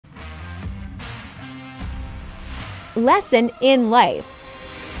Lesson in life.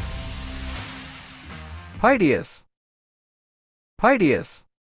 Piteous. Piteous.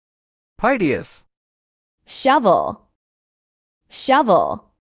 Piteous. Shovel. Shovel.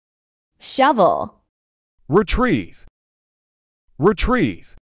 Shovel. Retrieve.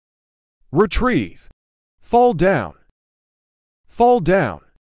 Retrieve. Retrieve. Fall down. Fall down.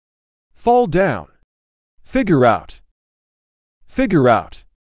 Fall down. Figure out. Figure out.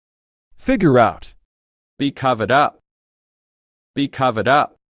 Figure out. Be covered up. Be covered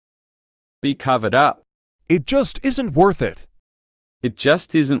up. Be covered up. It just isn't worth it. It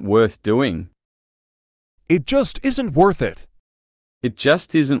just isn't worth doing. It just isn't worth it. It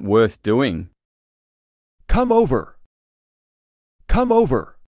just isn't worth doing. Come over. Come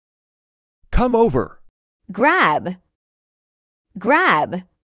over. Come over. Grab. Grab.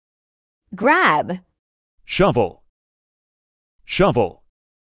 Grab. Shovel. Shovel.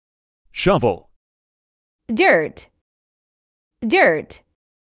 Shovel. Dirt. Dirt.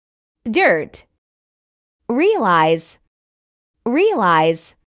 Dirt. Realize.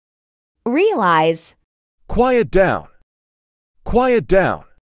 Realize. Realize. Quiet down. Quiet down.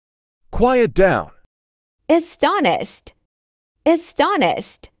 Quiet down. Astonished.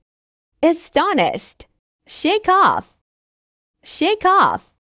 Astonished. Astonished. Shake off. Shake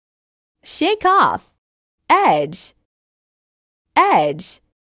off. Shake off. Edge. Edge.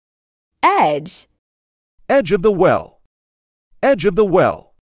 Edge. Edge of the well. Edge of the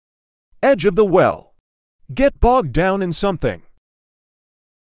well. Edge of the well. Get bogged down in something.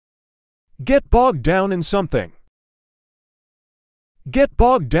 Get bogged down in something. Get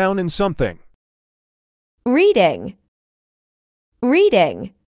bogged down in something. Reading.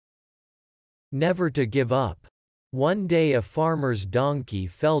 Reading. Never to give up. One day a farmer's donkey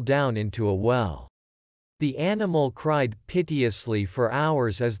fell down into a well. The animal cried piteously for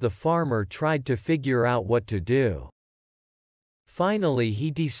hours as the farmer tried to figure out what to do. Finally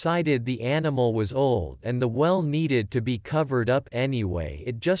he decided the animal was old and the well needed to be covered up anyway.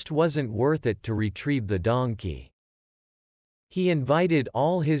 It just wasn't worth it to retrieve the donkey. He invited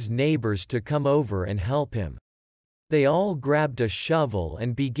all his neighbors to come over and help him. They all grabbed a shovel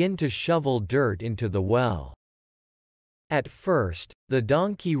and began to shovel dirt into the well. At first, the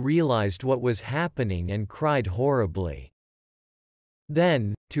donkey realized what was happening and cried horribly.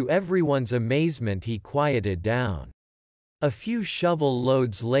 Then, to everyone's amazement, he quieted down. A few shovel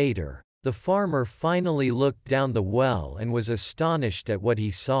loads later, the farmer finally looked down the well and was astonished at what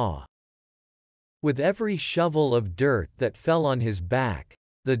he saw. With every shovel of dirt that fell on his back,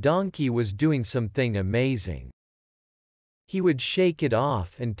 the donkey was doing something amazing. He would shake it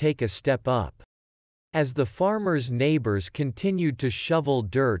off and take a step up. As the farmer's neighbors continued to shovel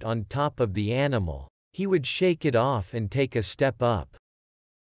dirt on top of the animal, he would shake it off and take a step up.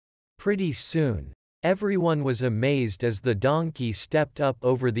 Pretty soon, everyone was amazed as the donkey stepped up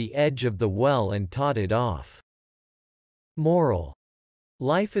over the edge of the well and totted off. Moral: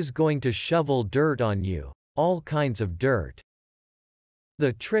 life is going to shovel dirt on you, all kinds of dirt.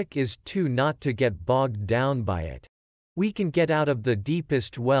 The trick is not to get bogged down by it. We can get out of the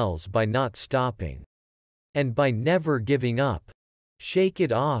deepest wells by not stopping. And by never giving up. Shake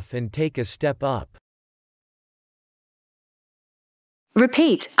it off and take a step up.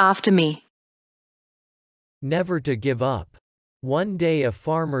 Repeat after me. Never to give up. One day a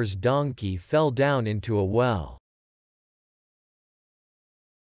farmer's donkey fell down into a well.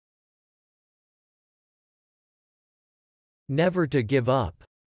 Never to give up.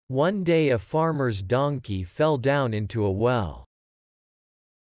 One day a farmer's donkey fell down into a well.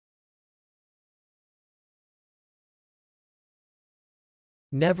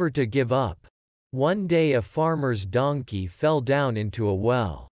 Never to give up. One day a farmer's donkey fell down into a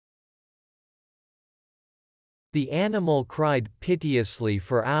well. The animal cried piteously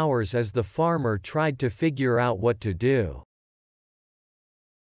for hours as the farmer tried to figure out what to do.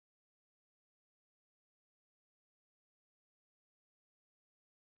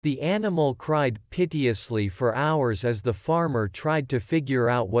 The animal cried piteously for hours as the farmer tried to figure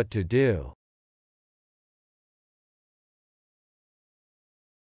out what to do.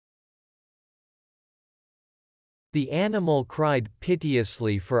 The animal cried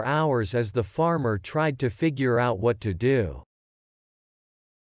piteously for hours as the farmer tried to figure out what to do.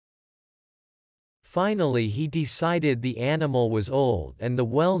 Finally he decided the animal was old and the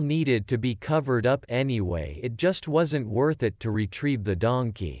well needed to be covered up anyway. It just wasn't worth it to retrieve the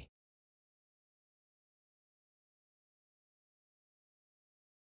donkey.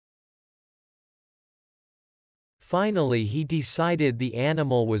 Finally he decided the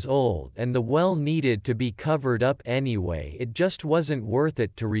animal was old and the well needed to be covered up anyway. It just wasn't worth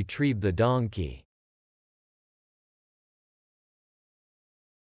it to retrieve the donkey.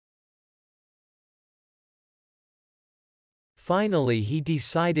 Finally he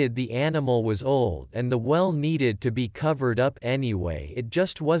decided the animal was old and the well needed to be covered up anyway. It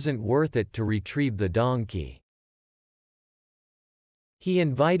just wasn't worth it to retrieve the donkey. He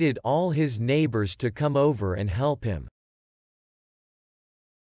invited all his neighbors to come over and help him.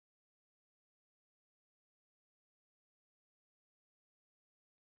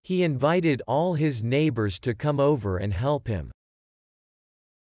 He invited all his neighbors to come over and help him.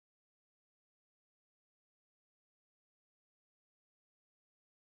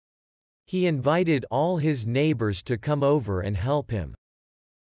 He invited all his neighbors to come over and help him.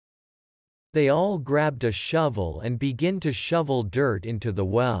 They all grabbed a shovel and began to shovel dirt into the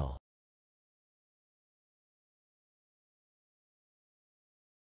well.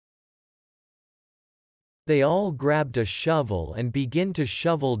 They all grabbed a shovel and began to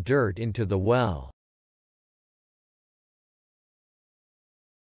shovel dirt into the well.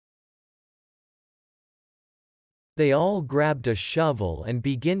 They all grabbed a shovel and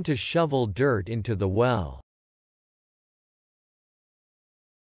began to shovel dirt into the well.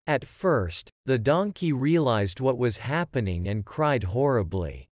 At first, the donkey realized what was happening and cried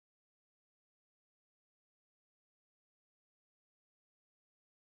horribly.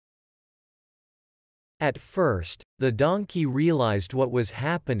 At first, the donkey realized what was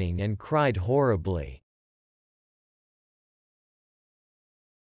happening and cried horribly.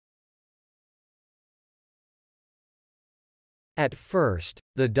 At first,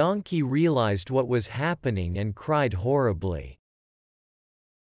 the donkey realized what was happening and cried horribly.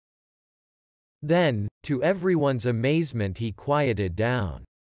 Then, to everyone's amazement, he quieted down.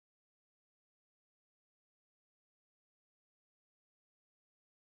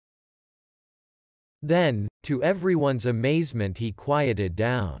 Then, to everyone's amazement, he quieted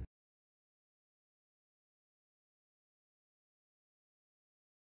down.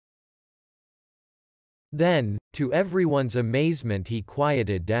 Then, to everyone's amazement, he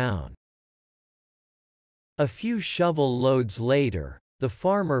quieted down. A few shovel loads later, the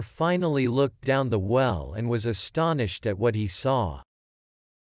farmer finally looked down the well and was astonished at what he saw.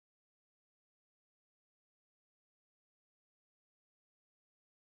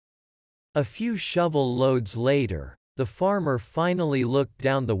 A few shovel loads later, the farmer finally looked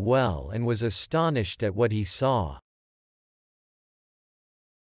down the well and was astonished at what he saw.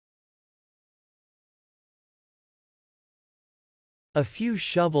 A few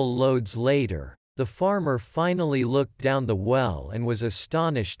shovel loads later, the farmer finally looked down the well and was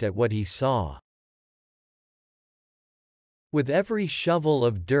astonished at what he saw. With every shovel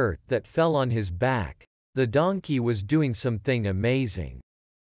of dirt that fell on his back, the donkey was doing something amazing.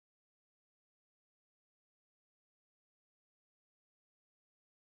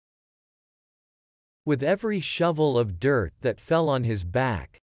 With every shovel of dirt that fell on his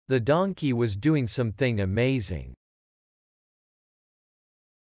back, the donkey was doing something amazing.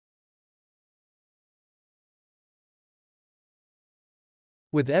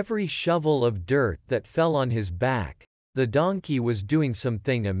 With every shovel of dirt that fell on his back, the donkey was doing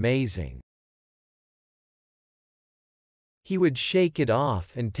something amazing. He would shake it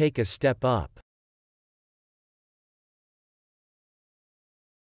off and take a step up.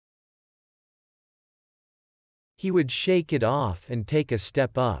 He would shake it off and take a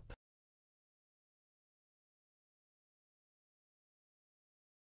step up.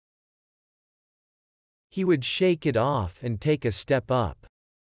 He would shake it off and take a step up.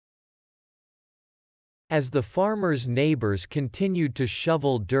 As the farmer's neighbors continued to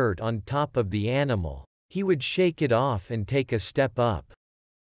shovel dirt on top of the animal, he would shake it off and take a step up.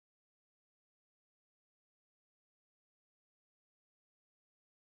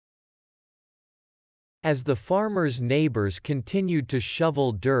 As the farmer's neighbors continued to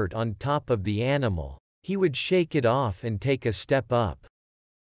shovel dirt on top of the animal, he would shake it off and take a step up.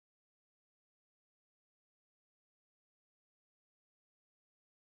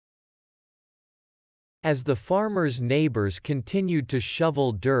 As the farmer's neighbors continued to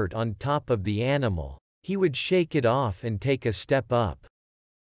shovel dirt on top of the animal, he would shake it off and take a step up.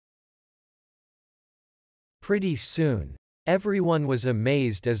 Pretty soon, everyone was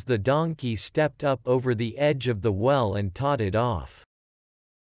amazed as the donkey stepped up over the edge of the well and taught it off.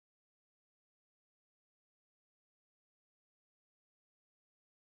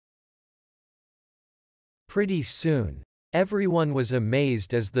 Pretty soon, everyone was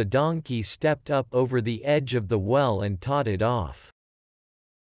amazed as the donkey stepped up over the edge of the well and taught it off.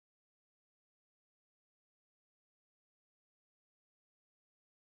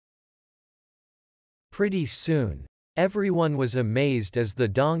 Pretty soon, everyone was amazed as the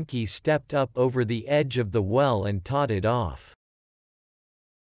donkey stepped up over the edge of the well and taught it off.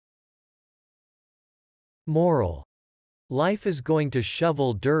 Moral: Life is going to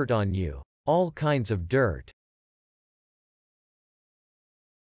shovel dirt on you, all kinds of dirt.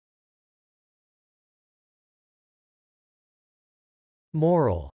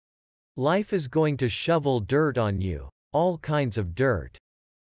 Moral. Life is going to shovel dirt on you, all kinds of dirt.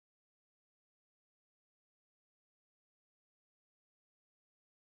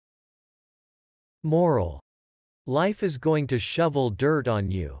 Moral. Life is going to shovel dirt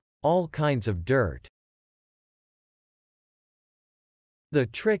on you, all kinds of dirt. The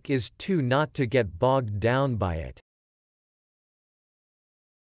trick is to not to get bogged down by it.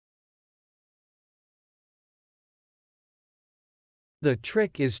 The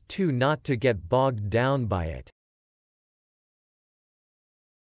trick is to not to get bogged down by it.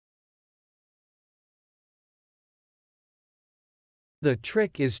 The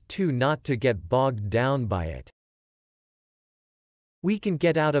trick is to not to get bogged down by it. We can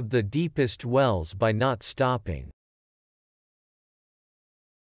get out of the deepest wells by not stopping.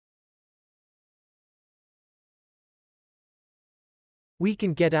 We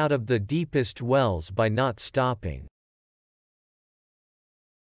can get out of the deepest wells by not stopping.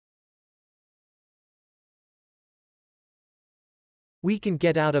 We can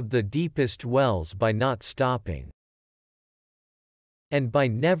get out of the deepest wells by not stopping. And by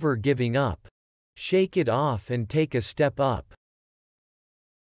never giving up. Shake it off and take a step up.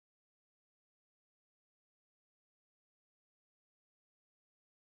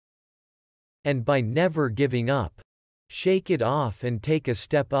 And by never giving up. Shake it off and take a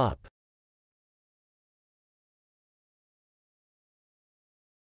step up.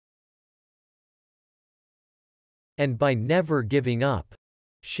 And by never giving up.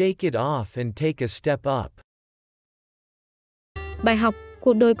 Shake it off and take a step up. Bài học,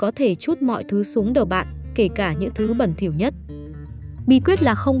 cuộc đời có thể trút mọi thứ xuống đầu bạn, kể cả những thứ bẩn thỉu nhất. Bí quyết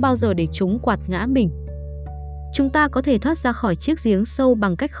là không bao giờ để chúng quạt ngã mình. Chúng ta có thể thoát ra khỏi chiếc giếng sâu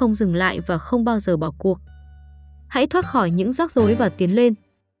bằng cách không dừng lại và không bao giờ bỏ cuộc. Hãy thoát khỏi những rắc rối và tiến lên.